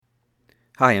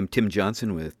Hi, I'm Tim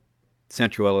Johnson with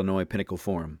Central Illinois Pinnacle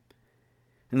Forum.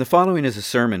 And the following is a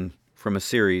sermon from a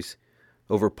series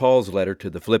over Paul's letter to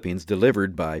the Philippians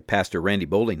delivered by Pastor Randy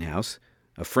Boltinghouse,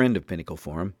 a friend of Pinnacle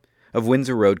Forum, of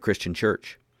Windsor Road Christian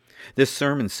Church. This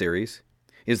sermon series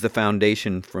is the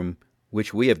foundation from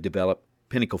which we have developed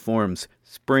Pinnacle Forum's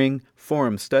Spring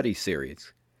Forum Study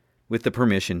Series, with the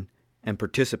permission and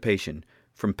participation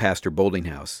from Pastor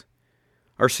Boltinghouse.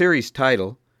 Our series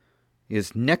title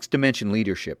is Next Dimension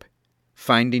Leadership,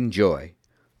 Finding Joy,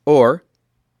 or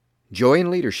Joy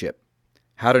in Leadership,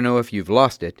 How to Know If You've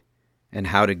Lost It and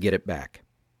How to Get It Back.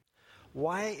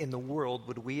 Why in the world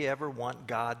would we ever want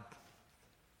God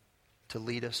to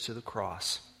lead us to the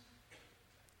cross?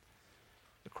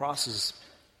 The cross is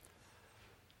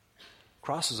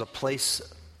a place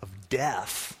of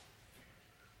death.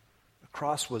 The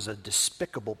cross was a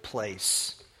despicable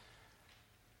place.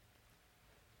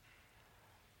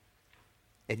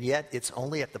 And yet, it's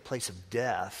only at the place of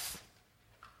death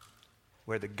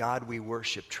where the God we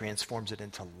worship transforms it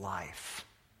into life.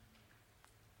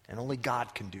 And only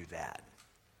God can do that.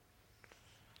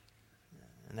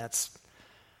 And that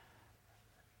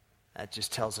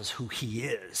just tells us who He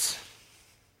is.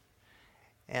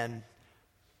 And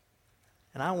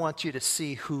I want you to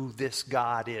see who this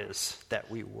God is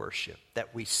that we worship,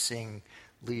 that we sing,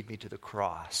 Lead Me to the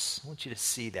Cross. I want you to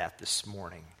see that this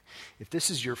morning. If this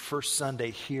is your first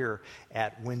Sunday here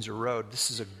at Windsor Road,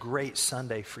 this is a great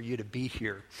Sunday for you to be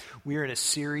here. We are in a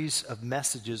series of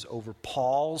messages over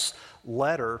Paul's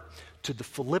letter to the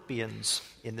Philippians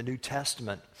in the New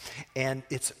Testament. And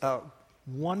it's a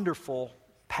wonderful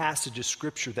passage of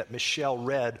Scripture that Michelle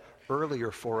read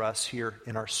earlier for us here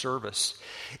in our service.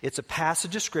 It's a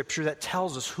passage of Scripture that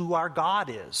tells us who our God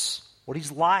is, what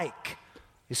He's like,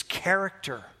 His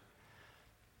character.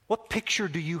 What picture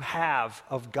do you have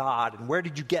of God, and where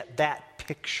did you get that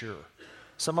picture?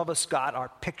 Some of us got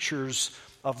our pictures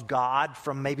of God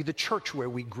from maybe the church where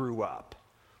we grew up,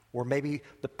 or maybe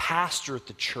the pastor at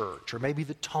the church, or maybe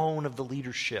the tone of the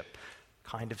leadership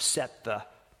kind of set the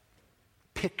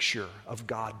picture of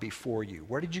God before you.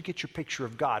 Where did you get your picture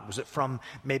of God? Was it from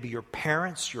maybe your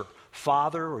parents, your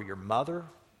father, or your mother?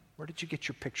 Where did you get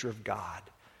your picture of God?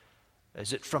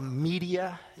 Is it from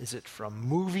media? Is it from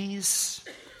movies?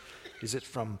 Is it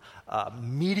from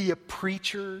media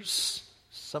preachers?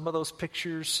 Some of those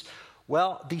pictures,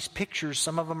 well, these pictures,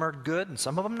 some of them are good and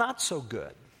some of them not so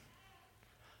good.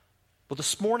 Well,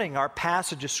 this morning, our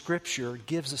passage of Scripture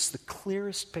gives us the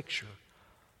clearest picture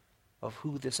of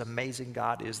who this amazing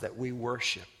God is that we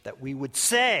worship, that we would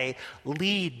say,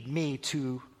 lead me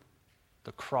to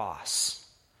the cross.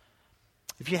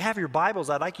 If you have your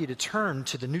Bibles, I'd like you to turn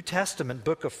to the New Testament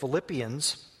book of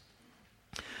Philippians.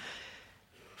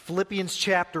 Philippians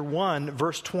chapter 1,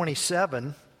 verse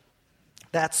 27.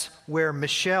 That's where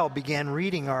Michelle began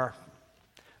reading our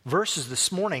verses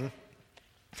this morning.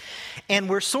 And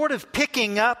we're sort of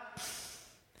picking up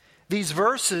these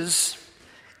verses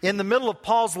in the middle of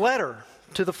Paul's letter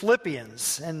to the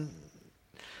Philippians. And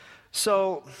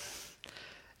so,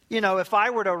 if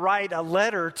I were to write a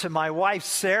letter to my wife,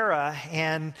 Sarah,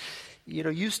 and,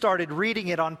 you started reading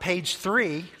it on page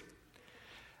 3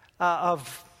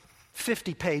 of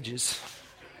 50 pages,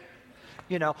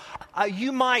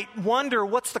 you might wonder,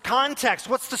 what's the context?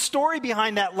 What's the story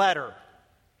behind that letter?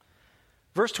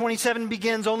 Verse 27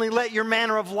 begins, only let your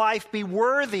manner of life be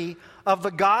worthy of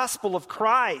the gospel of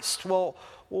Christ. Well,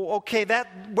 okay,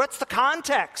 what's the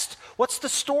context? What's the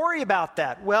story about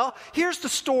that? Well, here's the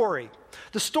story.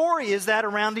 The story is that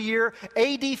around the year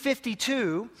AD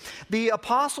 52, the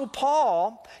Apostle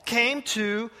Paul came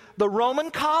to the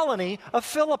Roman colony of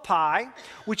Philippi,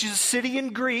 which is a city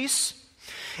in Greece,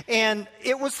 and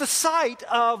it was the site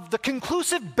of the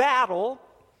conclusive battle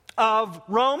of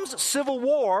Rome's civil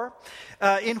war,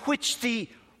 in which the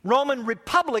Roman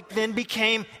Republic then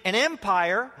became an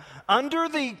empire under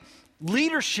the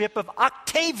leadership of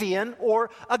Octavian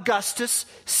or Augustus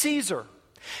Caesar.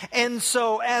 And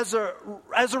so as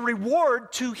a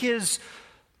reward to his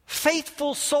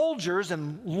faithful soldiers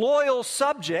and loyal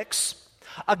subjects,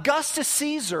 Augustus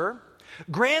Caesar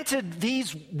granted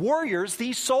these warriors,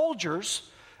 these soldiers,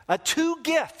 2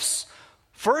 gifts.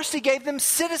 First, he gave them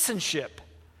citizenship.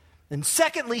 And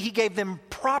secondly, he gave them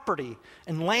property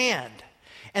and land.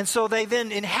 And so they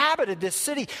then inhabited this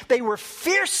city. They were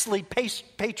fiercely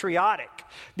patriotic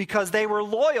because they were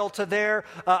loyal to their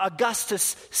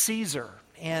Augustus Caesar.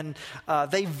 And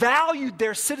they valued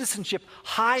their citizenship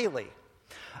highly.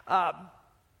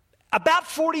 About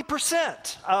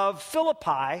 40% of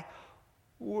Philippi,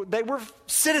 they were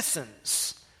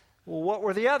citizens. Well, what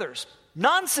were the others?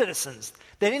 Non-citizens.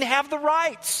 They didn't have the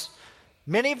rights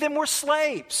Many of them were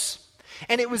slaves.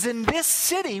 And it was in this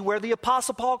city where the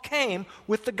Apostle Paul came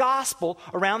with the gospel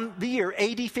around the year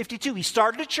AD 52. He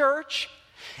started a church,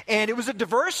 and it was a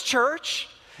diverse church.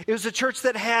 It was a church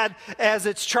that had as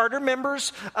its charter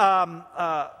members an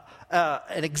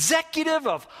executive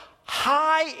of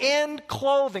high-end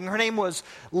clothing. Her name was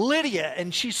Lydia,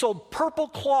 and she sold purple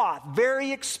cloth,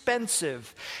 very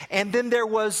expensive. And then there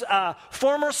was a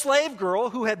former slave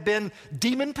girl who had been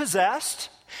demon-possessed.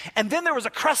 And then there was a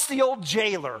crusty old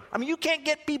jailer. I mean, you can't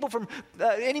get people from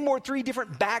any more 3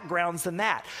 different backgrounds than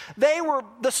that. They were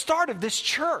the start of this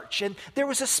church, and there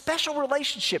was a special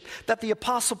relationship that the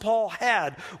Apostle Paul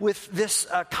had with this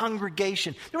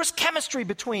congregation. There was chemistry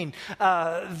between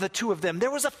the two of them.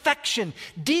 There was affection,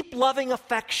 deep loving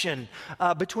affection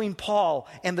between Paul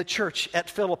and the church at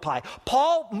Philippi.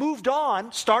 Paul moved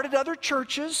on, started other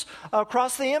churches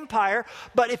across the empire,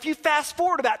 but if you fast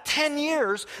forward about 10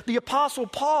 years, the Apostle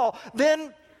Paul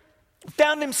then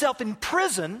found himself in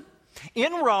prison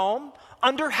in Rome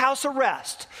under house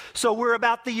arrest. So we're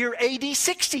about the year AD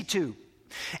 62.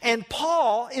 And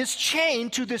Paul is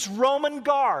chained to this Roman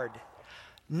guard.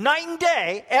 Night and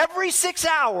day, every 6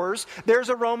 hours, there's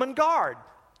a Roman guard.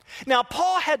 Now,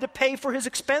 Paul had to pay for his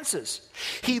expenses.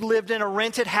 He lived in a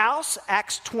rented house.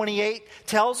 Acts 28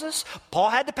 tells us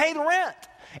Paul had to pay the rent.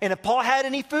 And if Paul had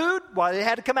any food, well, it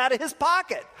had to come out of his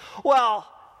pocket. Well,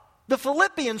 the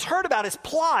Philippians heard about his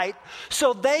plight,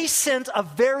 so they sent a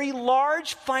very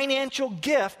large financial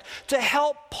gift to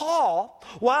help Paul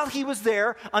while he was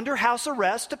there under house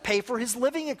arrest, to pay for his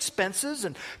living expenses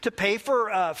and to pay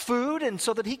for food, and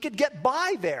so that he could get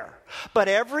by there. But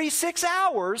every 6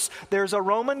 hours, there's a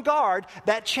Roman guard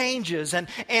that changes, and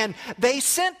they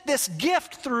sent this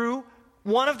gift through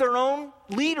one of their own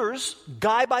leaders, a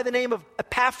guy by the name of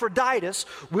Epaphroditus.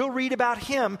 We'll read about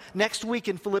him next week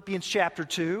in Philippians chapter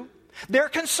 2. They're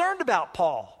concerned about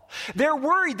Paul. They're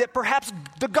worried that perhaps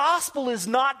the gospel is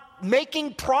not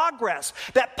making progress,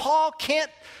 that Paul can't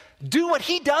do what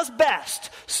he does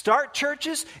best, start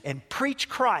churches and preach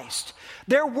Christ.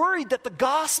 They're worried that the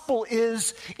gospel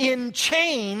is in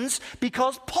chains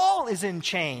because Paul is in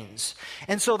chains.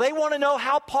 And so they want to know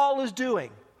how Paul is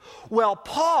doing. Well,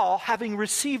 Paul, having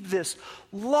received this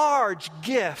large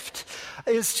gift,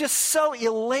 is just so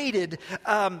elated,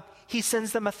 he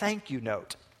sends them a thank you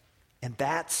note. And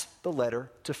that's the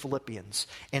letter to Philippians.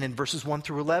 And in verses 1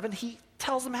 through 11, he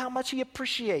tells them how much he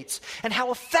appreciates and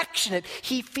how affectionate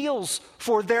he feels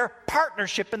for their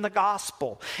partnership in the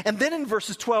gospel. And then in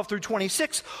verses 12 through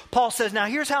 26, Paul says, now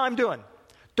here's how I'm doing.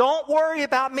 Don't worry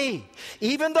about me.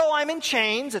 Even though I'm in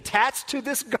chains attached to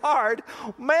this guard,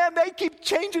 man, they keep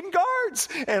changing guards,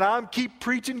 and I'm keep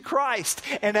preaching Christ.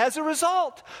 And as a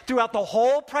result, throughout the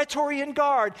whole Praetorian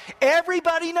Guard,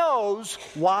 everybody knows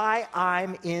why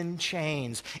I'm in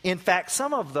chains. In fact,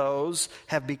 some of those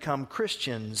have become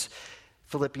Christians.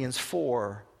 Philippians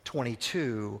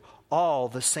 4:22. All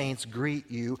the saints greet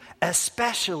you,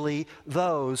 especially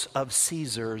those of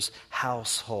Caesar's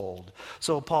household.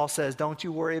 So Paul says, don't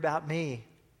you worry about me.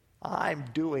 I'm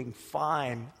doing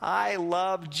fine. I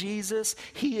love Jesus.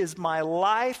 He is my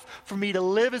life. For me to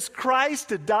live as Christ,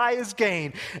 to die as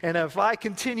gain. And if I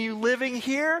continue living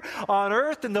here on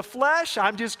earth in the flesh,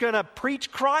 I'm just going to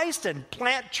preach Christ and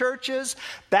plant churches.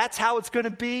 That's how it's going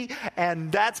to be,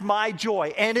 and that's my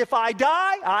joy. And if I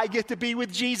die, I get to be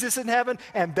with Jesus in heaven,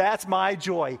 and that's my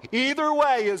joy. Either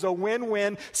way is a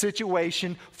win-win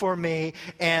situation for me,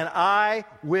 and I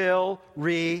will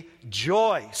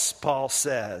rejoice, Paul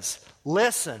says.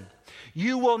 Listen,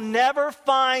 you will never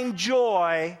find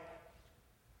joy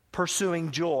pursuing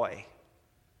joy.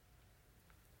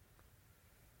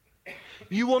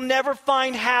 You will never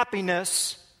find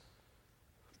happiness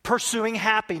pursuing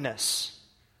happiness.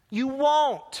 You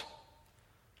won't.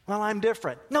 Well, I'm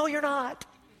different. No, you're not.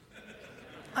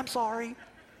 I'm sorry.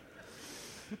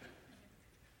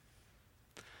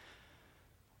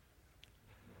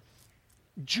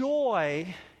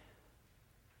 Joy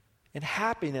and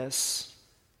happiness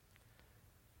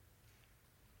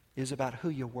is about who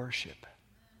you worship.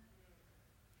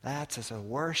 That's a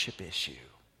worship issue.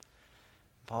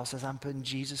 Paul says, I'm putting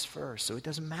Jesus first. So it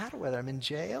doesn't matter whether I'm in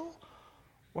jail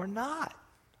or not.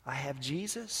 I have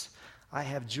Jesus. I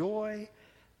have joy.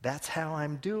 That's how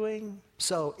I'm doing.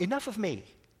 So enough of me.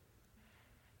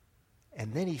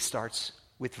 And then he starts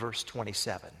with verse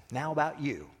 27. Now about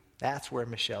you. That's where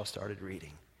Michelle started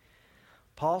reading.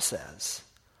 Paul says,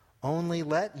 only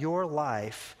let your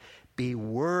life be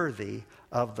worthy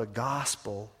of the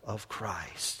gospel of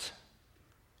Christ.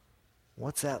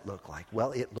 What's that look like?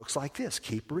 Well, it looks like this.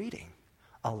 Keep reading.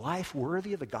 A life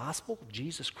worthy of the gospel of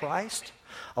Jesus Christ?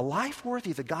 A life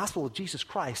worthy of the gospel of Jesus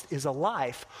Christ is a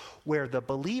life where the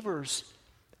believers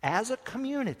as a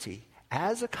community,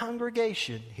 as a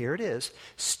congregation, here it is,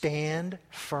 stand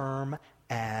firm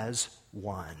as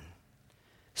one.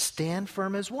 Stand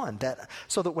firm as one,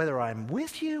 so that whether I'm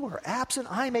with you or absent,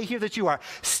 I may hear that you are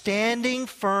standing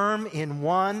firm in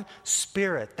one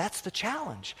spirit. That's the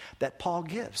challenge that Paul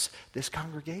gives this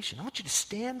congregation. I want you to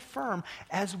stand firm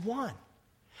as one.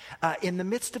 In the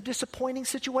midst of disappointing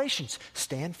situations,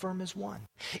 stand firm as one.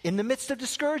 In the midst of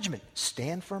discouragement,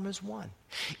 stand firm as one.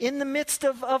 In the midst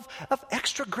of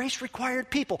extra grace required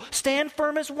people, stand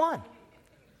firm as one.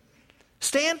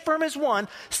 Stand firm as one.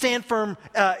 Stand firm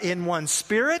in one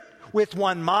spirit, with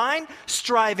one mind,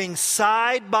 striving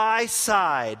side by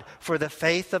side for the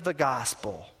faith of the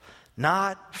gospel.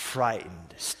 Not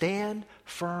frightened. Stand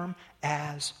firm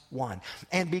as one.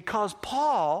 And because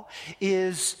Paul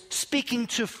is speaking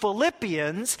to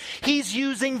Philippians, he's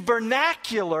using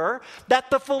vernacular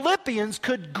that the Philippians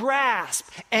could grasp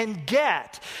and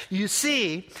get. You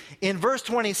see, in verse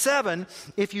 27,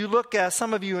 if you look at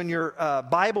some of you in your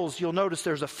Bibles, you'll notice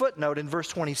there's a footnote in verse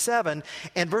 27,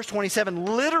 and verse 27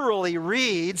 literally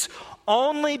reads,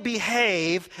 "Only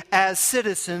behave as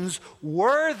citizens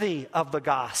worthy of the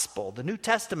gospel." The New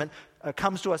Testament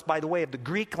comes to us by the way of the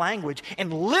Greek language,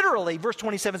 and literally verse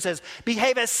 27 says,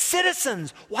 behave as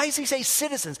citizens. Why does he say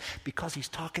citizens? Because he's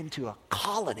talking to a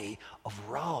colony of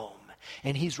Rome.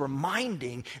 And he's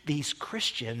reminding these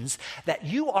Christians that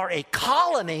you are a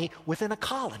colony within a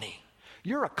colony.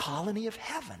 You're a colony of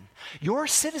heaven. Your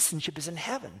citizenship is in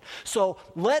heaven. So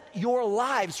let your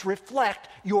lives reflect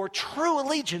your true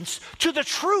allegiance to the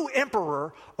true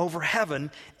emperor over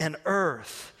heaven and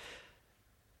earth.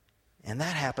 And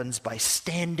that happens by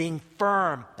standing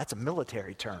firm. That's a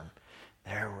military term.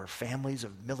 There were families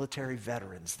of military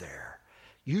veterans there.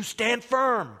 You stand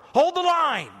firm. Hold the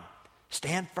line.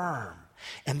 Stand firm.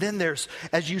 And then there's,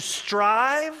 as you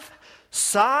strive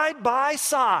side by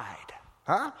side,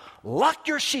 lock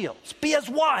your shields. Be as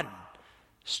one.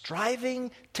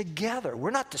 Striving together. We're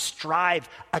not to strive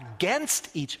against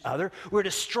each other. We're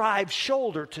to strive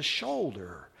shoulder to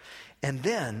shoulder. And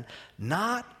then,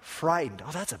 not frightened.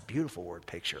 Oh, that's a beautiful word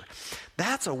picture.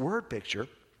 That's a word picture.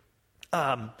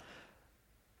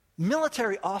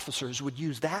 Military officers would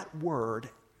use that word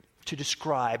to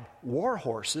describe war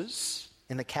horses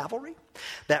in the cavalry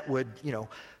that would,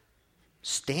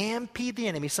 stampede the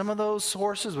enemy. Some of those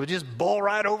horses would just bull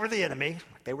right over the enemy,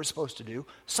 like they were supposed to do.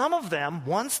 Some of them,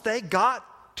 once they got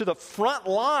to the front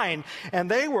line and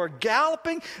they were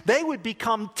galloping, they would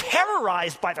become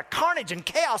terrorized by the carnage and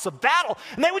chaos of battle,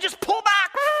 and they would just pull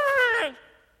back.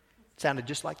 Sounded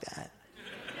just like that.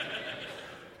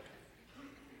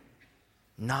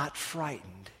 Not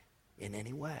frightened in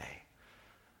any way.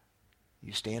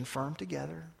 You stand firm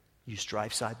together, you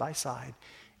strive side by side,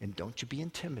 and don't you be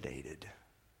intimidated.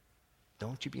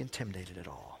 Don't you be intimidated at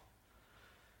all.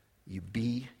 You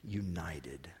be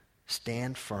united.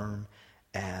 Stand firm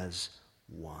as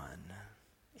one.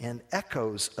 And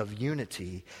echoes of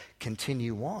unity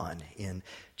continue on in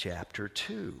chapter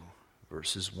 2,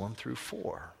 verses 1 through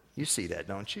 4. You see that,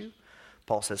 don't you?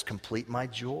 Paul says, complete my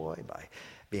joy by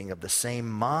being of the same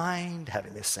mind,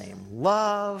 having the same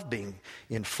love, being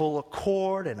in full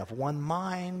accord and of one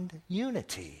mind,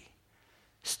 unity.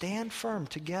 Stand firm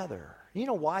together. You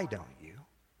know why, don't you?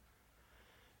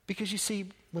 Because you see,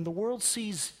 when the world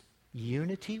sees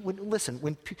unity,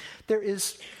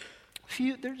 there's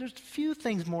few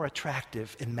things more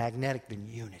attractive and magnetic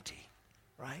than unity,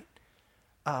 right?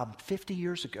 50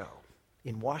 years ago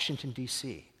in Washington,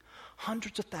 D.C.,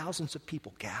 hundreds of thousands of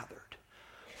people gathered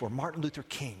for Martin Luther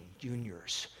King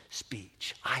Jr.'s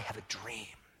speech, I Have a Dream.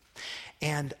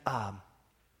 And a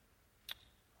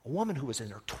woman who was in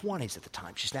her 20s at the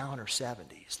time, she's now in her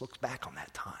 70s, looks back on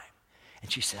that time,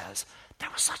 and she says, there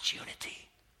was such unity.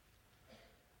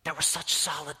 There was such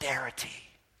solidarity.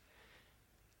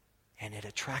 And it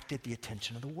attracted the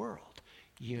attention of the world.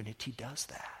 Unity does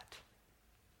that.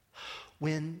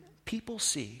 When people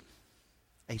see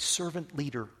a servant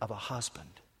leader of a husband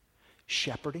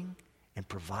shepherding and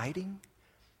providing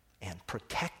and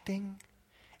protecting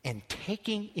and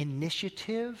taking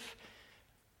initiative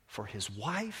for his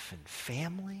wife and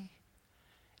family,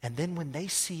 and then when they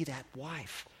see that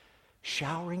wife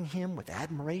showering him with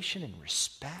admiration and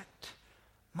respect,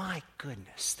 my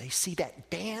goodness, they see that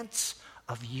dance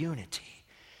of unity,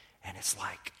 and it's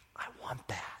like, I want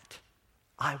that.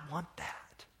 I want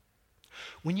that.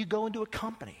 When you go into a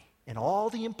company and all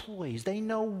the employees, they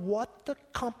know what the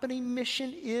company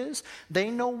mission is.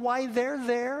 They know why they're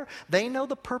there. They know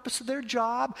the purpose of their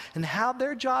job and how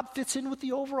their job fits in with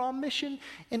the overall mission.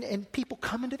 And people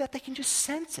come into that, they can just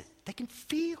sense it. They can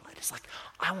feel it. It's like,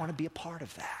 I want to be a part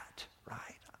of that,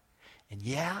 right? And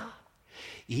yeah,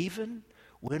 even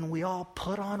when we all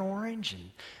put on orange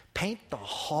and paint the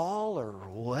hall or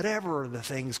whatever the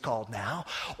thing's called now,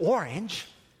 orange,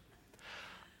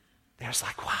 there's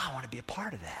like, wow, I want to be a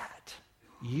part of that.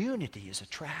 Unity is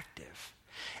attractive.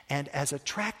 And as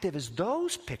attractive as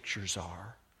those pictures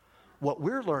are, what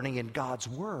we're learning in God's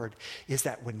Word is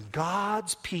that when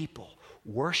God's people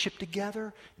worship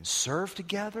together and serve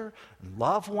together and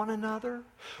love one another,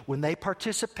 when they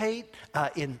participate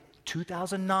in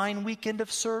 2009 weekend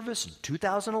of service, and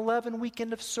 2011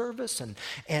 weekend of service,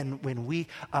 and when we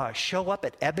show up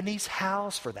at Ebony's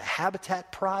house for the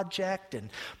Habitat Project,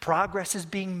 and progress is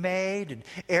being made, and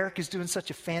Eric is doing such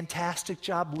a fantastic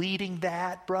job leading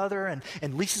that, brother, and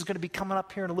Lisa's going to be coming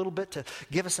up here in a little bit to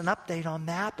give us an update on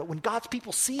that. But when God's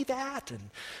people see that, and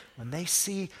when they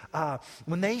see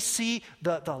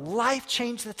the life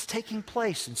change that's taking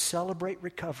place and Celebrate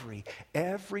Recovery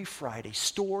every Friday,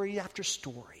 story after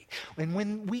story, and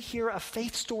when we hear a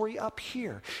faith story up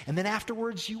here, and then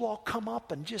afterwards you all come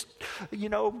up and just,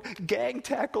 gang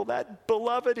tackle that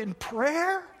beloved in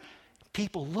prayer,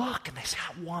 people look and they say,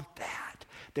 I want that.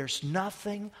 There's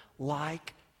nothing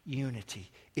like unity.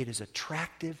 It is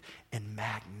attractive and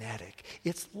magnetic.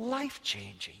 It's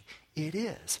life-changing. It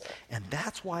is. And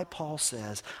that's why Paul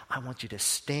says, I want you to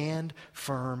stand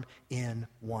firm in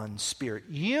one spirit.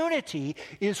 Unity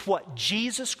is what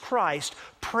Jesus Christ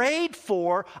prayed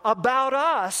for about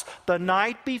us the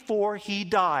night before he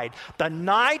died. The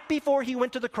night before he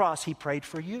went to the cross, he prayed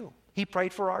for you. He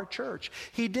prayed for our church.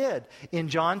 He did. In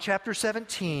John chapter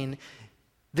 17,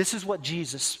 this is what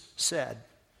Jesus said.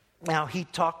 Now, he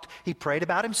prayed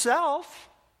about himself.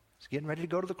 He's getting ready to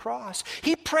go to the cross.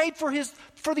 He prayed for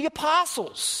the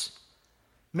apostles.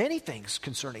 Many things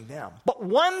concerning them. But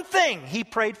one thing he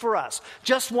prayed for us.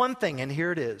 Just one thing, and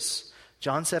here it is.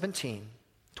 John 17,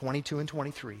 22 and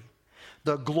 23.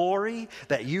 The glory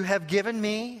that you have given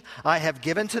me, I have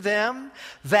given to them,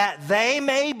 that they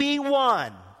may be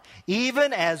one,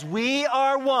 even as we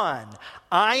are one.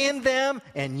 I in them,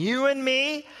 and you in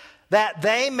me, that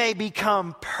they may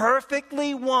become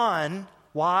perfectly one.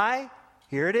 Why?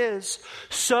 Here it is.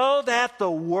 So that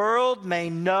the world may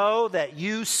know that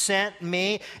you sent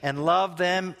me and love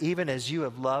them even as you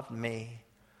have loved me.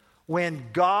 When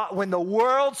the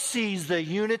world sees the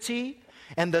unity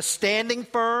and the standing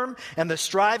firm and the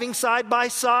striving side by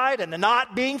side and the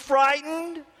not being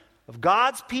frightened of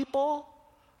God's people,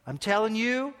 I'm telling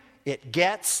you, it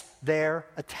gets their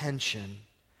attention.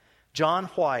 John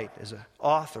White is an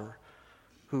author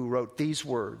who wrote these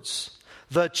words.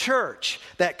 The church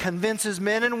that convinces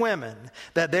men and women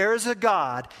that there is a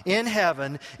God in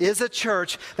heaven is a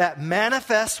church that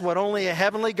manifests what only a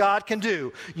heavenly God can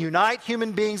do: unite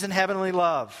human beings in heavenly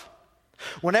love.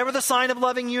 Whenever the sign of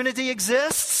loving unity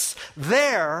exists,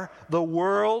 there the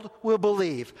world will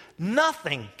believe.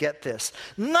 Nothing, get this,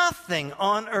 nothing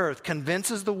on earth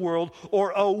convinces the world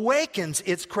or awakens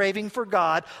its craving for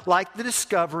God like the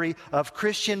discovery of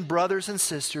Christian brothers and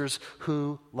sisters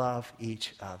who love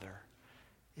each other.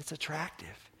 It's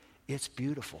attractive. It's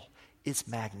beautiful. It's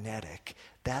magnetic.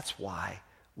 That's why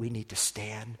we need to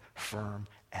stand firm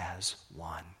as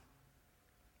one.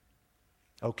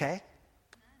 Okay?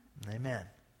 Amen.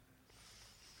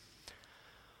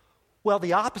 Well,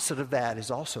 the opposite of that is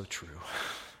also true.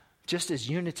 Just as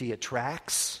unity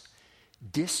attracts,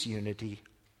 disunity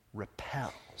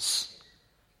repels.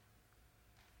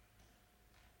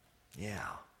 Yeah.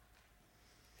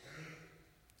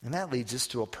 And that leads us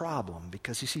to a problem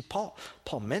because, you see, Paul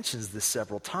mentions this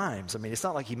several times. I mean, it's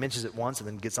not like he mentions it once and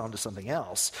then gets on to something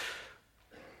else.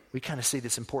 We kind of see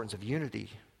this importance of unity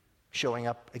showing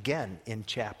up again in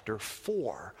chapter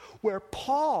 4, where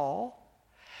Paul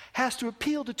has to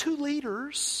appeal to two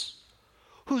leaders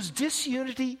whose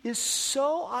disunity is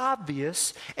so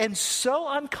obvious and so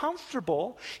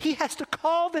uncomfortable, he has to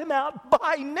call them out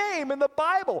by name in the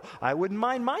Bible. I wouldn't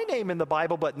mind my name in the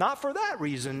Bible, but not for that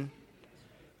reason.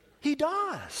 He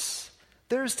does.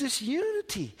 There's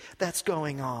disunity that's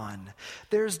going on.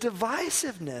 There's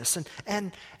divisiveness.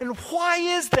 And why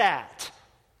is that?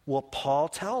 Well, Paul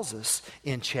tells us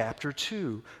in chapter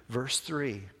 2, verse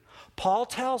 3. Paul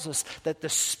tells us that the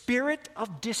spirit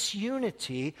of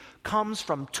disunity comes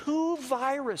from two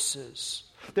viruses.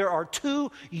 There are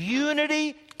two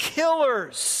unity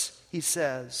killers, he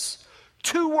says.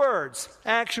 Two words,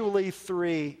 actually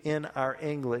three in our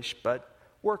English, but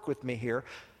work with me here.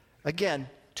 Again,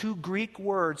 two Greek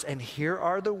words, and here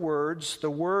are the words.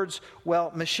 The words,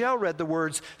 well, Michelle read the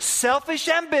words selfish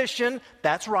ambition,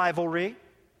 that's rivalry,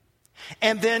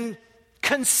 and then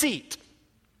conceit.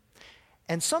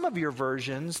 And some of your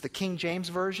versions, the King James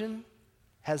Version,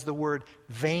 has the word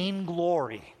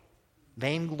vainglory.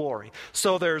 Vainglory.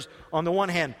 So there's, on the one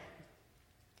hand,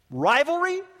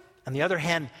 rivalry, on the other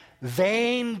hand,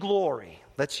 vainglory.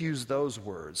 Let's use those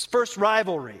words. First,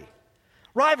 rivalry.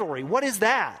 Rivalry, what is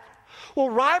that? Well,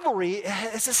 rivalry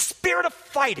is a spirit of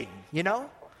fighting, you know?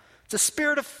 It's a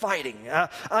spirit of fighting.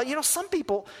 Some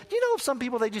people,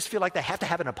 they just feel like they have to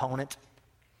have an opponent.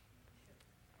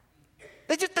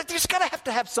 They just got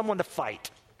to have someone to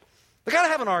fight. They got to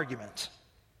have an argument.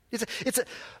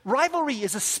 Rivalry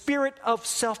is a spirit of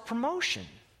self-promotion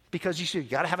because you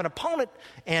got to have an opponent,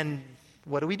 and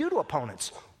what do we do to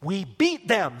opponents? We beat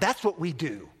them. That's what we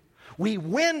do. We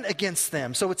win against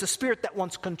them. So it's a spirit that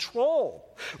wants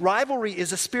control. Rivalry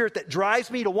is a spirit that drives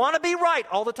me to want to be right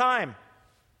all the time.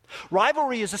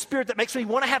 Rivalry is a spirit that makes me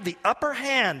want to have the upper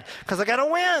hand because I got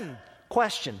to win.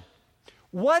 Question: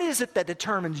 what is it that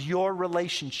determines your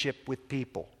relationship with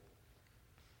people?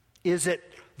 Is it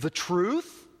the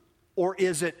truth or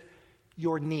is it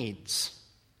your needs?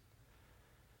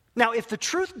 Now, if the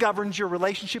truth governs your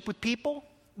relationship with people,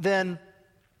 then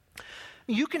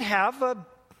you can have a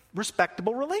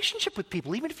respectable relationship with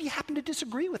people, even if you happen to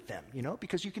disagree with them,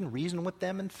 because you can reason with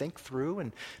them and think through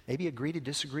and maybe agree to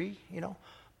disagree,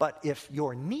 But if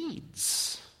your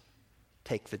needs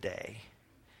take the day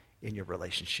in your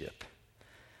relationship,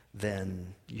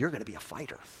 then you're going to be a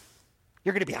fighter.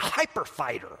 You're going to be a hyper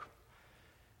fighter.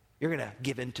 You're going to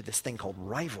give in to this thing called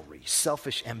rivalry,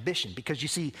 selfish ambition, because you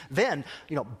see, then,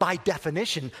 by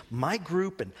definition, my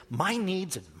group and my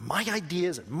needs and my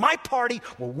ideas and my party,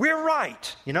 well, we're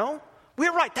right,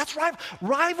 We're right. That's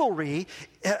rivalry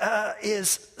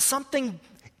is something.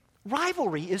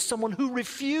 Rivalry is someone who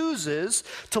refuses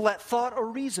to let thought or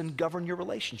reason govern your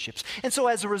relationships. And so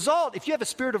as a result, if you have a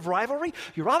spirit of rivalry,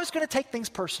 you're always going to take things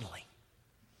personally.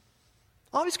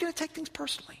 Always going to take things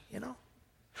personally,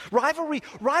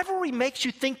 Rivalry makes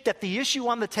you think that the issue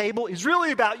on the table is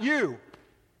really about you.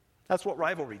 That's what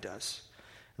rivalry does.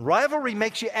 Rivalry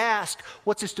makes you ask,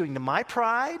 what's this doing to my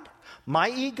pride, my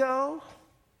ego,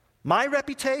 my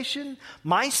reputation,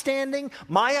 my standing,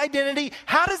 my identity?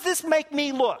 How does this make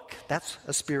me look? That's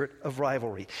a spirit of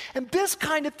rivalry. And this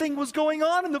kind of thing was going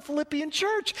on in the Philippian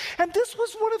church. And this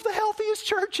was one of the healthiest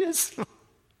churches.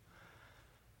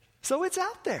 So it's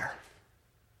out there.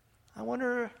 I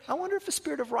wonder if the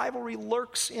spirit of rivalry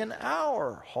lurks in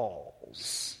our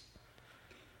halls.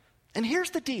 And here's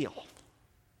the deal.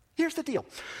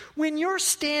 When you're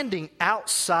standing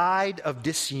outside of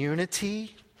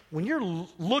disunity, when you're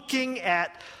looking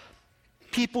at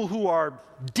people who are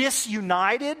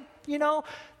disunited,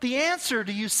 the answer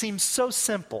to you seems so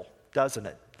simple, doesn't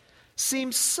it?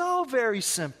 Seems so very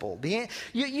simple.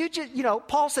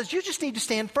 Paul says you just need to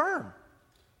stand firm.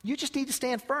 You just need to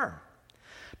stand firm.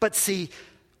 But see,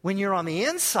 when you're on the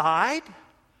inside,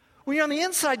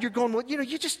 you're going, well,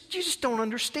 you just don't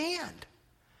understand.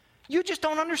 You just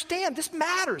don't understand. This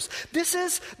matters. This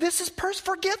is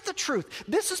forget the truth.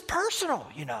 This is personal,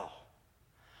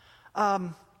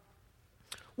 While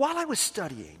I was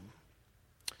studying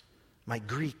my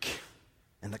Greek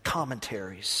and the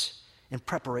commentaries in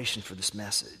preparation for this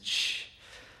message,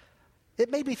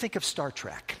 it made me think of Star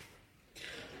Trek.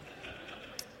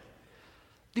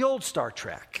 The old Star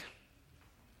Trek.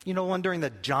 One during the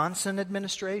Johnson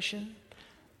administration?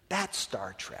 That's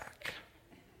Star Trek.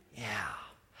 Yeah.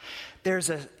 There's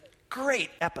a great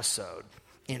episode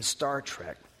in Star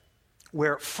Trek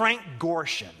where Frank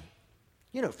Gorshin,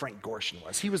 who Frank Gorshin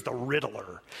was. He was the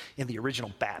Riddler in the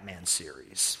original Batman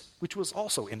series, which was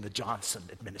also in the Johnson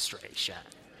administration.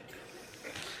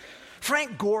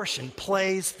 Frank Gorshin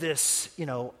plays this,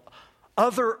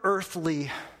 other earthly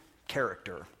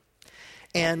character.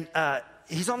 And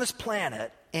he's on this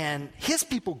planet, and his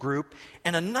people group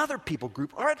and another people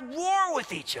group are at war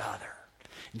with each other.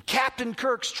 And Captain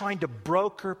Kirk's trying to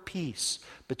broker peace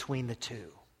between the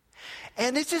two.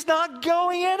 And it's just not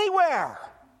going anywhere.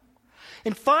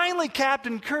 And finally,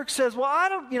 Captain Kirk says, well, I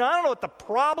don't know what the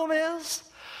problem is,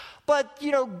 but,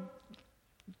 you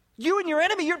and your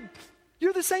enemy,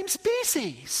 you're the same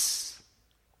species.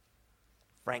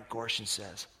 Frank Gorshin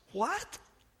says, what?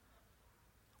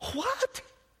 What?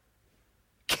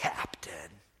 Captain?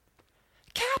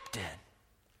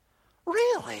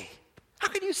 Really? How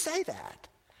can you say that?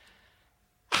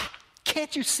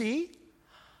 Can't you see?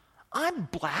 I'm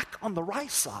black on the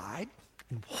right side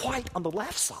and white on the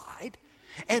left side,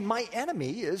 and my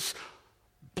enemy is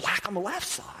black on the left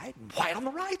side and white on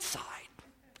the right side.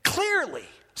 clearly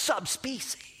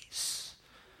subspecies.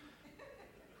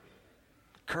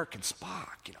 Kirk and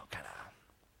Spock, kind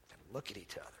of look at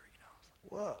each other,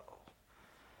 whoa.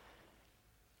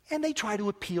 And they try to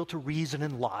appeal to reason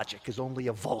and logic as only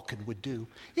a Vulcan would do.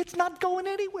 It's not going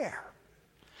anywhere.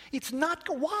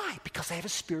 Why? Because they have a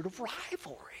spirit of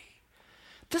rivalry.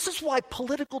 This is why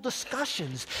political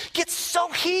discussions get so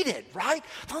heated, right?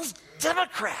 Those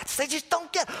Democrats, they just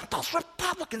don't get it. Those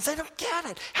Republicans, they don't get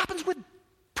it. Happens with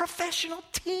professional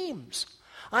teams.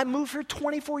 I moved here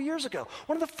 24 years ago.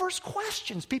 One of the first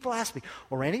questions people ask me,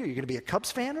 well, Randy, are you going to be a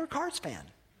Cubs fan or a Cards fan?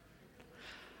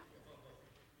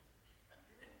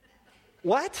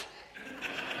 What?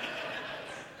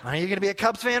 Are you going to be a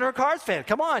Cubs fan or a Cards fan?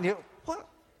 Come on. What?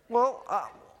 Well,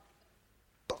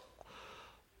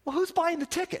 who's buying the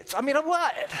tickets? I mean,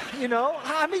 what?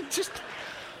 Just,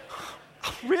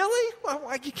 really?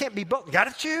 Well, you can't be both. You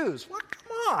got to choose. Well,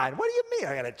 come on. What do you mean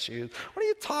I got to choose? What are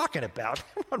you talking about?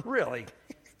 Come on, really?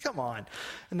 Come on.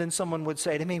 And then someone would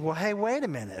say to me, well, hey, wait a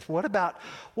minute. What about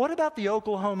the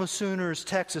Oklahoma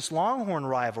Sooners-Texas Longhorn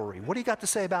rivalry? What do you got to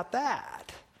say about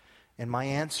that? And my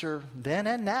answer then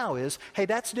and now is, hey,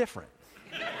 that's different.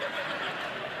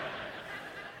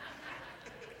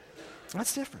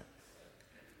 That's different.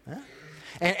 Huh?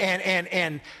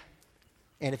 And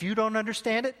if you don't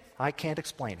understand it, I can't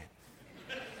explain it.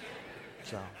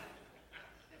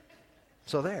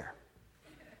 So there.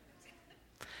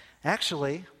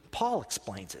 Actually, Paul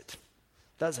explains it,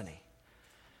 doesn't he?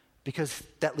 Because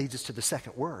that leads us to the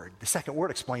second word. The second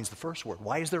word explains the first word.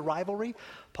 Why is there rivalry?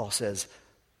 Paul says,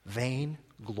 vain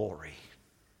glory.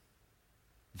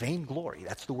 Vain glory.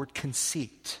 That's the word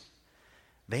conceit.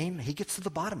 Vain, he gets to the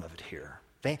bottom of it here.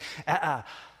 Vain.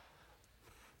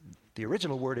 The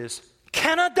original word is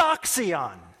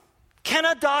kenodoxion.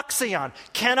 Kenodoxion.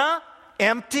 Kena,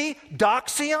 empty,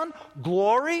 doxion,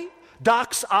 glory,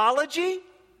 doxology.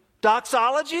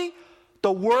 Doxology,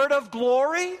 the word of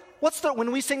glory.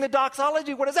 When we sing the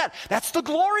doxology, what is that? That's the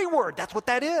glory word. That's what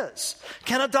that is.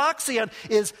 Kenodoxion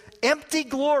is empty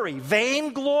glory,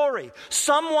 vain glory,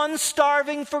 someone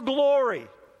starving for glory.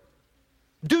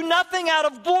 Do nothing out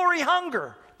of glory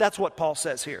hunger. That's what Paul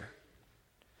says here.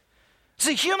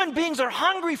 See, human beings are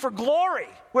hungry for glory.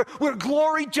 We're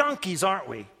glory junkies, aren't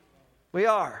we? We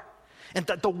are. And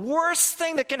the worst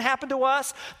thing that can happen to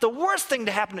us, the worst thing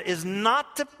to happen is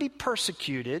not to be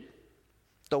persecuted.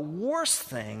 The worst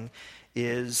thing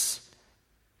is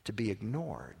to be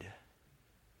ignored.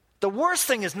 The worst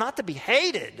thing is not to be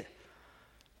hated.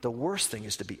 The worst thing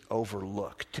is to be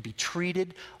overlooked, to be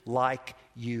treated like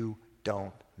you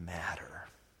don't matter.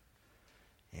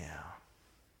 Yeah.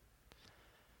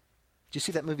 Did you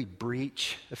see that movie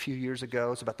Breach a few years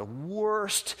ago? It's about the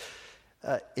worst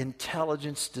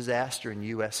intelligence disaster in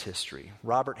U.S. history.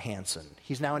 Robert Hansen.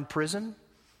 He's now in prison,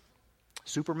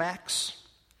 Supermax,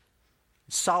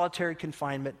 solitary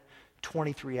confinement,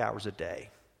 23 hours a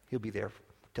day. He'll be there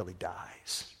till he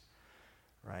dies,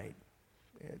 right?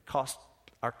 It cost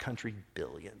our country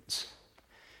billions.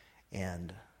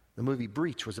 And the movie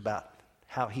Breach was about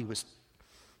how he was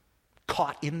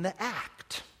caught in the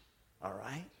act, all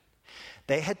right?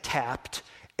 They had tapped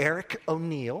Eric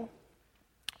O'Neill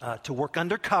to work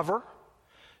undercover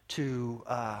to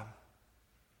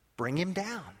bring him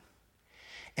down.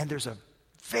 And there's a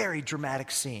very dramatic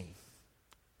scene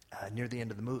near the end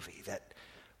of the movie that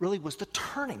really was the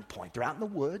turning point. They're out in the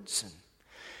woods, and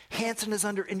Hansen is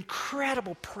under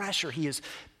incredible pressure. He is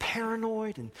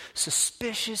paranoid and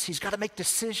suspicious. He's got to make a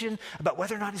decision about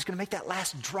whether or not he's going to make that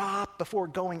last drop before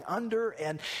going under.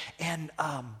 And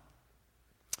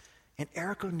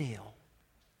Eric O'Neill,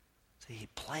 see, he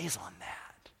plays on that.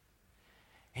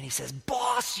 And he says,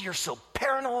 boss, you're so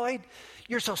paranoid,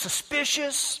 you're so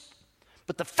suspicious,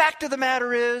 but the fact of the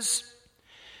matter is,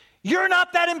 you're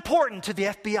not that important to the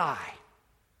FBI.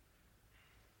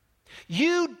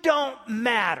 You don't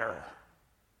matter.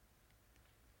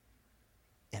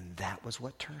 And that was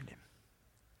what turned him.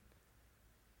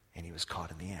 And he was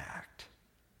caught in the act.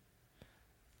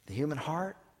 The human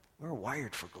heart, we're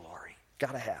wired for glory.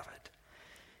 Got to have it.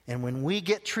 And when we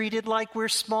get treated like we're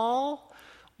small,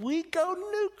 we go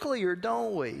nuclear,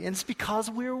 don't we? And it's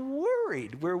because we're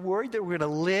worried. We're worried that we're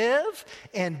going to live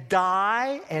and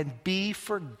die and be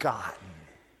forgotten.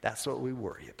 That's what we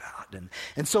worry about.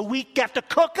 And so we have to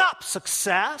cook up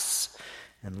success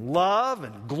and love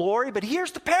and glory. But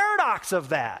here's the paradox of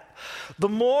that. The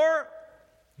more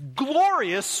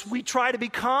glorious we try to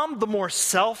become, the more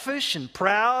selfish and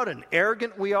proud and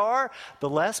arrogant we are, the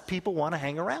less people want to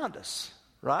hang around us,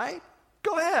 right?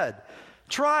 Go ahead.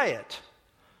 Try it.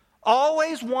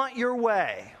 Always want your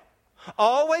way.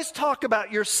 Always talk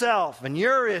about yourself and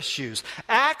your issues.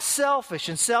 Act selfish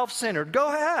and self-centered. Go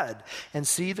ahead and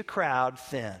see the crowd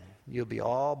thin. You'll be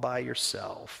all by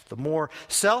yourself. The more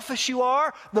selfish you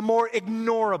are, the more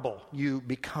ignorable you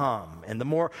become, and the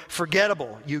more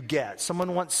forgettable you get.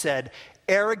 Someone once said,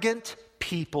 arrogant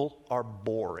people are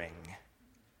boring.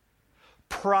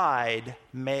 Pride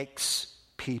makes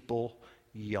people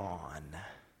yawn.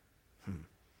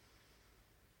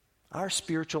 Our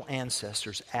spiritual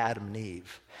ancestors, Adam and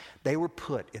Eve, they were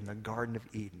put in the Garden of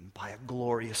Eden by a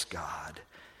glorious God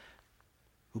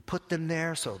who put them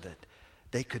there so that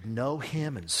they could know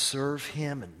Him and serve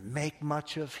Him and make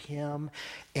much of Him.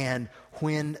 And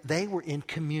when they were in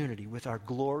community with our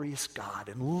glorious God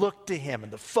and looked to Him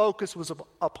and the focus was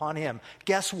upon Him,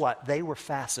 guess what? They were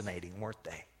fascinating, weren't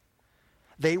they?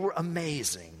 They were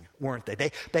amazing, weren't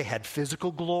they? They had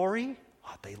physical glory.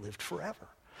 Oh, they lived forever.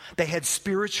 They had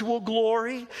spiritual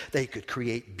glory. They could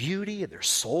create beauty, and their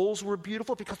souls were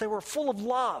beautiful because they were full of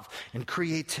love and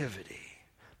creativity.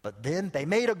 But then they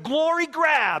made a glory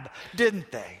grab,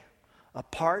 didn't they?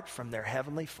 Apart from their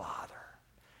Heavenly Father.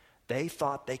 They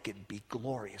thought they could be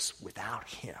glorious without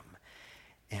Him.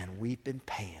 And we've been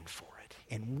paying for it.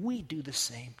 And we do the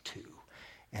same too.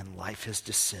 And life has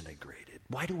disintegrated.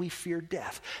 Why do we fear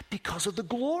death? Because of the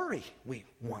glory we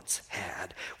once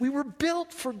had. We were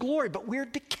built for glory, but we're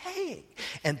decaying.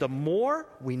 And the more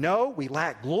we know we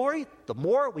lack glory, the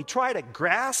more we try to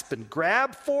grasp and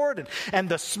grab for it. And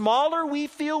the smaller we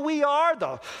feel we are,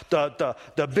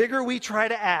 the bigger we try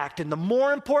to act. And the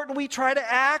more important we try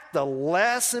to act, the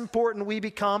less important we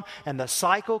become. And the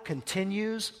cycle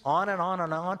continues on and on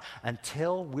and on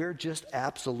until we're just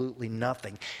absolutely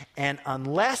nothing. And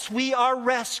unless we are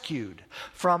rescued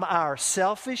from our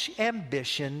selfish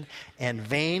ambition and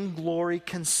vainglory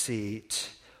conceit,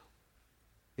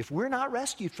 if we're not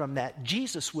rescued from that,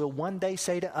 Jesus will one day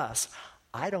say to us,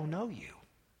 I don't know you.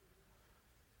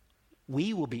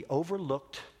 We will be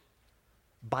overlooked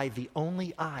by the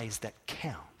only eyes that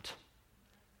count.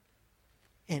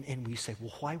 And we say,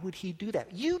 well, why would He do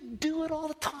that? You do it all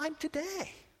the time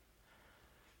today.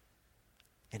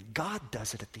 And God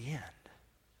does it at the end.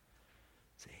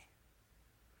 See?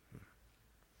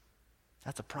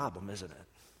 That's a problem, isn't it?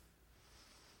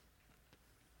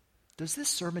 Does this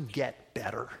sermon get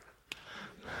better?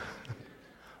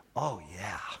 Oh,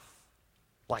 yeah.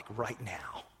 Like right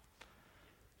now.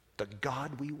 The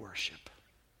God we worship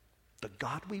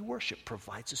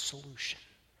provides a solution.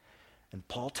 And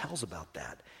Paul tells about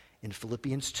that in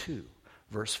Philippians 2,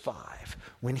 verse 5,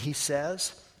 when he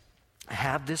says,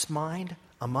 have this mind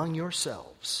among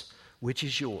yourselves, which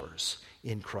is yours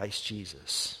in Christ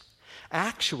Jesus.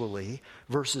 Actually,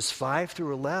 verses 5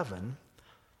 through 11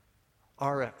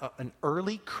 are an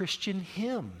early Christian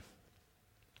hymn.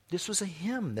 This was a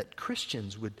hymn that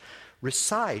Christians would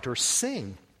recite or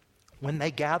sing when they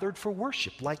gathered for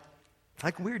worship, like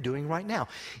we're doing right now.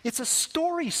 It's a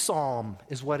story psalm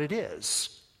is what it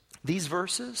is. These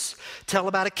verses tell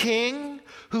about a king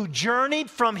who journeyed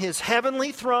from his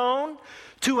heavenly throne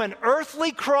to an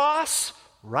earthly cross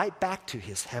right back to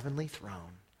his heavenly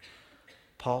throne.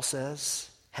 Paul says,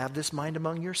 have this mind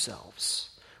among yourselves,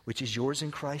 which is yours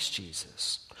in Christ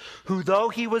Jesus, who though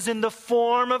He was in the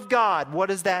form of God, what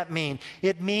does that mean?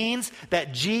 It means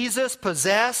that Jesus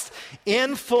possessed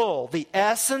in full the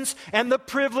essence and the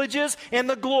privileges and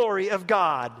the glory of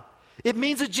God. It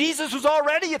means that Jesus was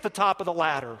already at the top of the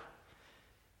ladder.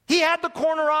 He had the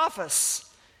corner office.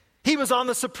 He was on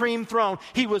the supreme throne.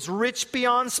 He was rich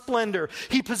beyond splendor.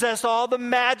 He possessed all the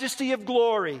majesty of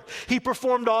glory. He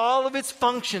performed all of its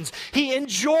functions. He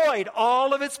enjoyed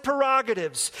all of its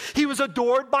prerogatives. He was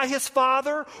adored by His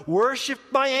Father,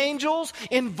 worshiped by angels,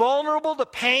 invulnerable to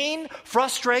pain,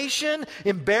 frustration,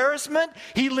 embarrassment.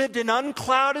 He lived in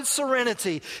unclouded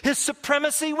serenity. His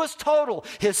supremacy was total.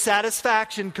 His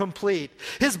satisfaction complete.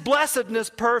 His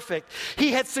blessedness perfect.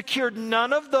 He had secured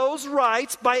none of those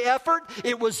rights by effort.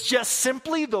 It was just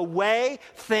simply the way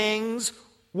things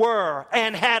were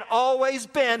and had always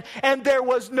been, and there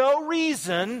was no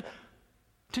reason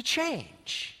to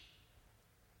change.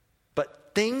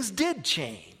 But things did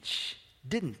change,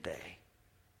 didn't they?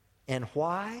 And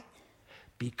why?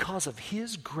 Because of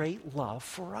His great love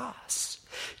for us.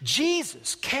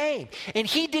 Jesus came, and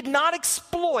He did not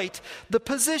exploit the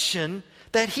position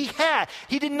that He had.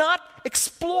 He did not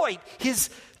exploit His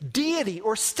deity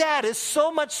or status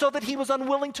so much so that He was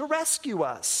unwilling to rescue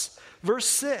us. Verse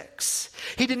 6,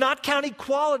 He did not count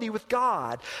equality with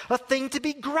God a thing to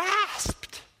be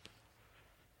grasped.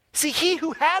 See, He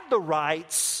who had the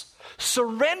rights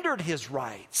surrendered His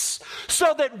rights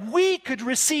so that we could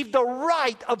receive the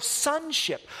right of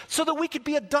sonship, so that we could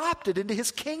be adopted into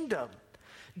his kingdom.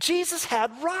 Jesus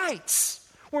had rights.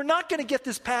 We're not going to get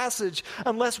this passage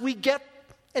unless we get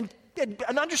and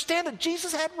understand that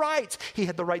Jesus had rights. He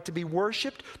had the right to be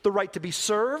worshiped, the right to be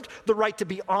served, the right to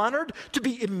be honored, to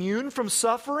be immune from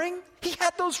suffering. He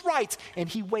had those rights, and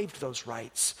he waived those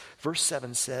rights. Verse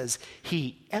 7 says,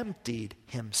 he emptied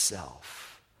himself.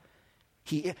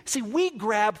 See, we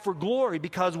grab for glory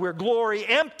because we're glory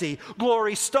empty,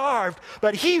 glory starved,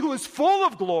 but he who is full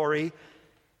of glory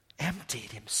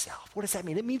emptied himself. What does that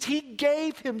mean? It means he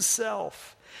gave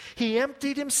himself. He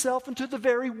emptied himself into the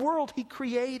very world he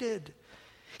created.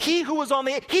 He was on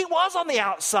the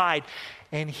outside,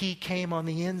 and he came on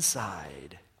the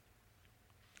inside.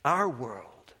 Our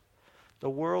world, the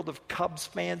world of Cubs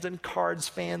fans and Cards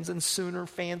fans and Sooner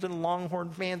fans and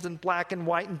Longhorn fans and black and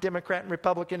white and Democrat and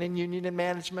Republican and union and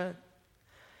management.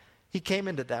 He came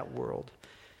into that world.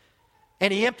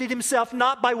 And he emptied himself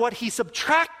not by what he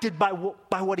subtracted, by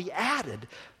what he added.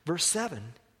 Verse 7,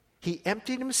 he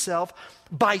emptied himself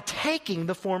by taking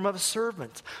the form of a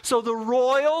servant. So the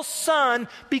royal son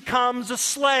becomes a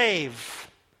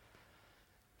slave.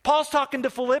 Paul's talking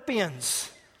to Philippians.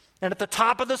 And at the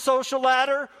top of the social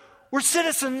ladder were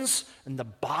citizens, and the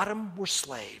bottom were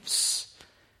slaves.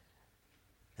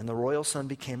 And the royal son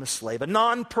became a slave, a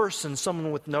non-person,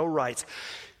 someone with no rights.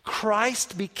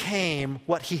 Christ became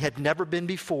what he had never been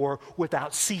before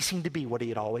without ceasing to be what he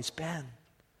had always been.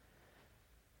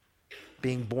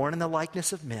 Being born in the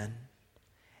likeness of men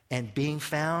and being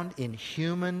found in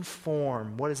human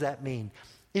form. What does that mean?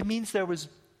 It means there was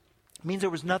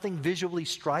nothing visually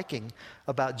striking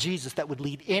about Jesus that would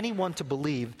lead anyone to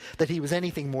believe that he was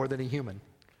anything more than a human.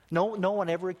 No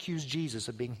one ever accused Jesus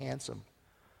of being handsome.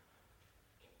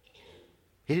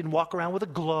 He didn't walk around with a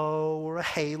glow or a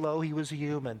halo. He was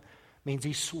human. Means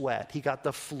he sweat. He got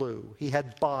the flu. He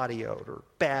had body odor,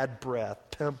 bad breath,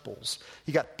 pimples.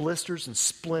 He got blisters and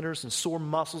splinters and sore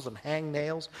muscles and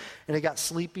hangnails. And he got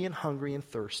sleepy and hungry and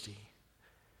thirsty.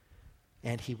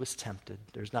 And he was tempted.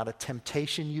 There's not a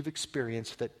temptation you've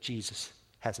experienced that Jesus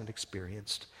hasn't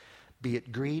experienced. Be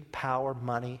it greed, power,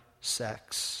 money,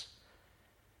 sex.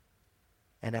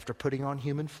 And after putting on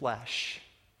human flesh,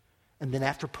 and then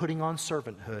after putting on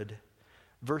servanthood,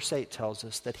 verse 8 tells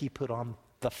us that he put on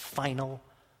the final,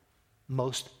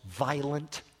 most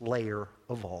violent layer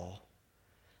of all,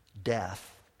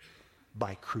 death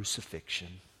by crucifixion.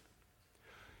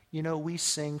 You know, we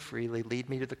sing freely, lead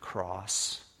me to the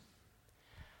cross.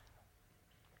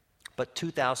 But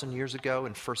 2,000 years ago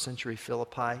in first century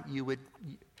Philippi,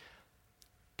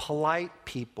 polite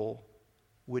people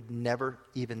would never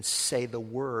even say the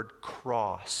word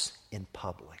cross in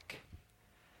public.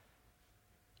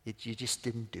 You just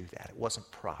didn't do that. It wasn't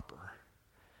proper.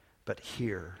 But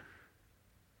here,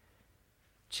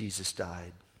 Jesus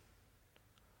died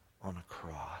on a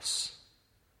cross.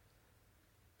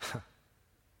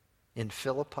 In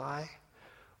Philippi,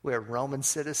 where Roman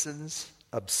citizens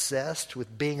obsessed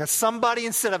with being a somebody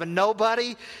instead of a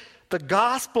nobody, the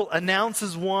gospel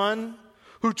announces one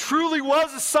who truly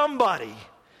was a somebody,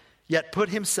 yet put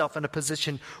himself in a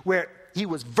position where he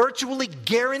was virtually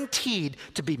guaranteed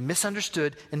to be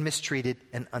misunderstood and mistreated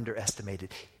and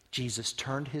underestimated. Jesus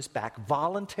turned his back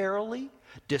voluntarily,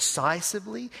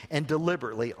 decisively, and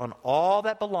deliberately on all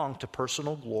that belonged to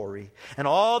personal glory and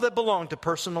all that belonged to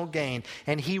personal gain.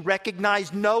 And he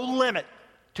recognized no limit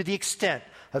to the extent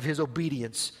of his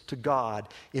obedience to God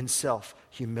in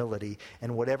self-humility.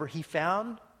 And whatever he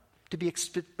found to be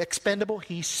expendable,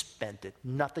 he spent it.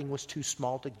 Nothing was too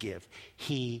small to give.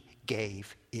 He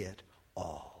gave it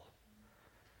all.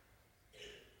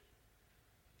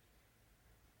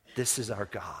 This is our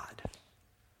God,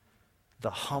 the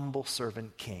humble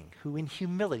servant king, who in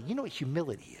humility, you know what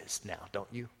humility is now, don't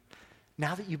you?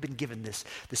 Now that you've been given this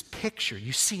picture,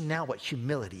 you see now what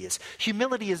humility is.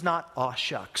 Humility is not, aw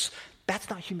shucks. That's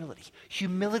not humility.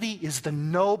 Humility is the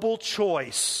noble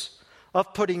choice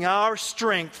of putting our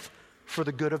strength for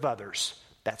the good of others.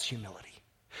 That's humility.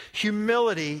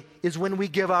 Humility is when we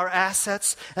give our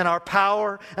assets and our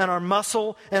power and our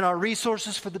muscle and our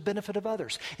resources for the benefit of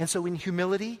others. And so in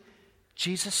humility,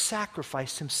 Jesus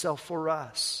sacrificed himself for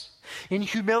us. In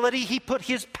humility, he put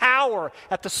his power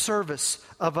at the service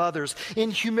of others.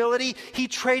 In humility, he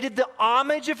traded the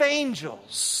homage of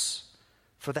angels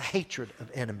for the hatred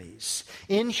of enemies.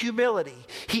 In humility,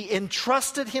 he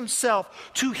entrusted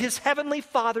himself to his heavenly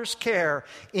Father's care.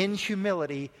 In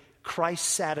humility, Christ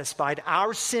satisfied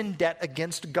our sin debt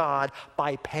against God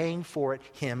by paying for it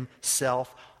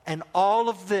himself. And all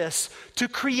of this to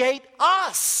create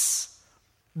us,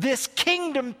 this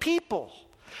kingdom people,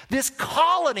 this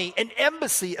colony and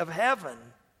embassy of heaven.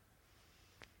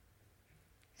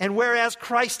 And whereas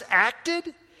Christ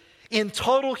acted in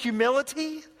total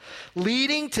humility,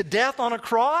 leading to death on a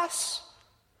cross,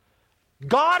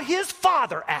 God his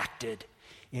Father acted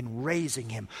in raising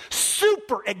him,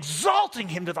 super exalting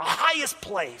him to the highest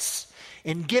place,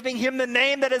 in giving him the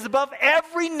name that is above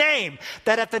every name,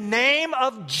 that at the name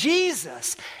of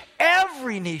Jesus,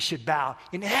 every knee should bow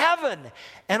in heaven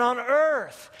and on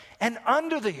earth and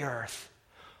under the earth.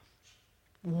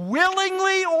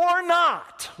 Willingly or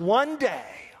not, one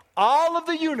day, all of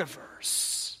the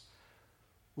universe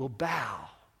will bow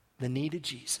the knee to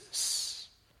Jesus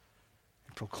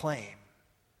and proclaim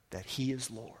that he is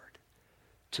Lord,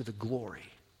 to the glory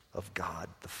of God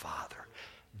the Father.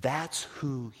 That's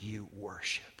who you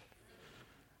worship.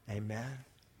 Amen.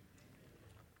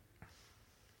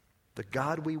 The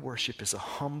God we worship is a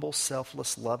humble,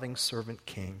 selfless, loving servant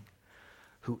king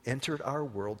who entered our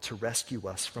world to rescue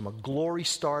us from a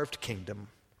glory-starved kingdom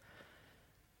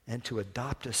and to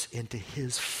adopt us into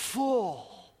his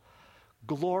full,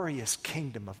 glorious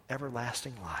kingdom of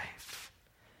everlasting life.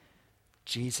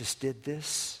 Jesus did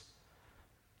this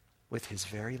with his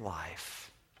very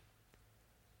life.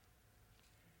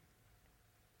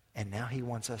 And now he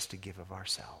wants us to give of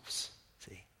ourselves.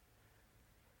 See?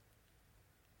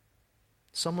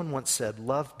 Someone once said,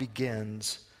 love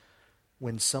begins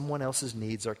when someone else's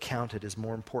needs are counted as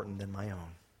more important than my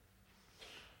own.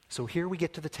 So here we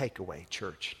get to the takeaway,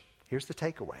 church. Here's the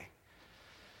takeaway.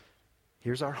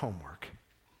 Here's our homework.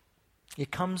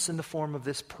 It comes in the form of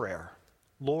this prayer.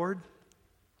 Lord,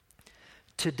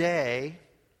 today,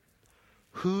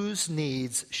 whose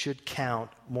needs should count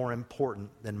more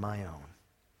important than my own?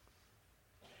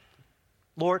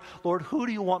 Lord, who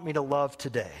do you want me to love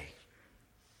today?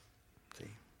 See,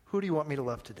 who do you want me to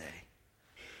love today?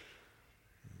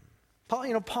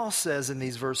 Paul says in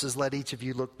these verses, let each of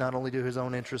you look not only to his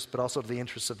own interests, but also to the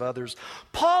interests of others.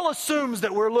 Paul assumes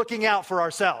that we're looking out for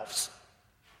ourselves.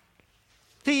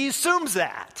 He assumes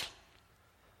that.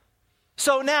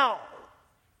 So now,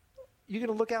 you're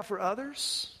going to look out for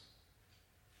others?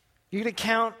 You're going to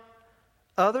count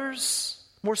others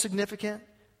more significant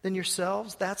than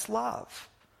yourselves? That's love.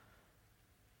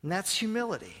 And that's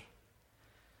humility.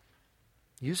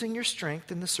 Using your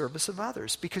strength in the service of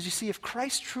others. Because you see, if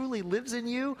Christ truly lives in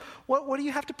you, what do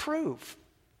you have to prove?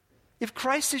 If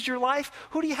Christ is your life,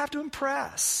 who do you have to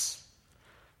impress?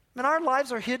 And our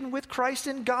lives are hidden with Christ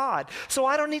in God. So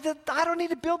I don't need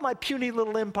to build my puny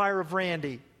little empire of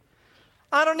Randy.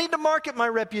 I don't need to market my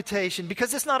reputation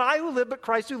because it's not I who live, but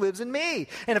Christ who lives in me.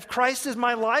 And if Christ is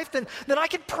my life, then I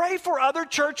can pray for other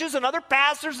churches and other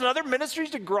pastors and other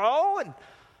ministries to grow. And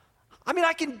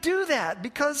I can do that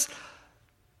because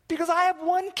I have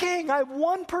one king. I have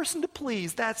one person to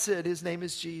please. That's it. His name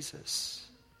is Jesus.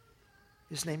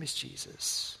 His name is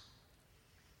Jesus.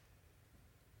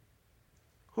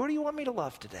 Who do you want me to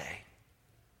love today?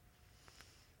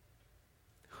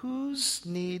 Whose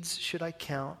needs should I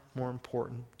count more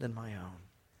important than my own?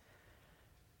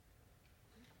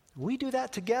 We do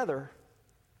that together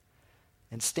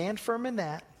and stand firm in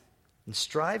that and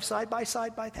strive side by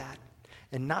side by that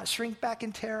and not shrink back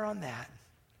in terror on that.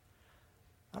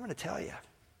 I'm going to tell you,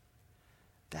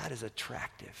 that is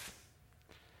attractive.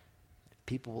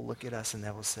 People will look at us and they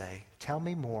will say, tell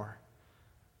me more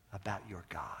about your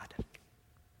God.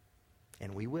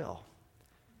 And we will.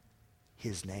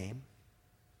 His name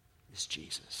is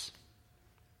Jesus.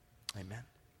 Amen.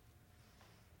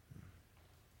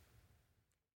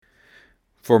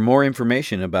 For more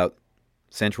information about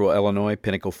Central Illinois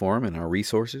Pinnacle Forum and our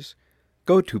resources,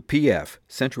 go to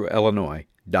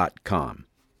pfcentralillinois.com.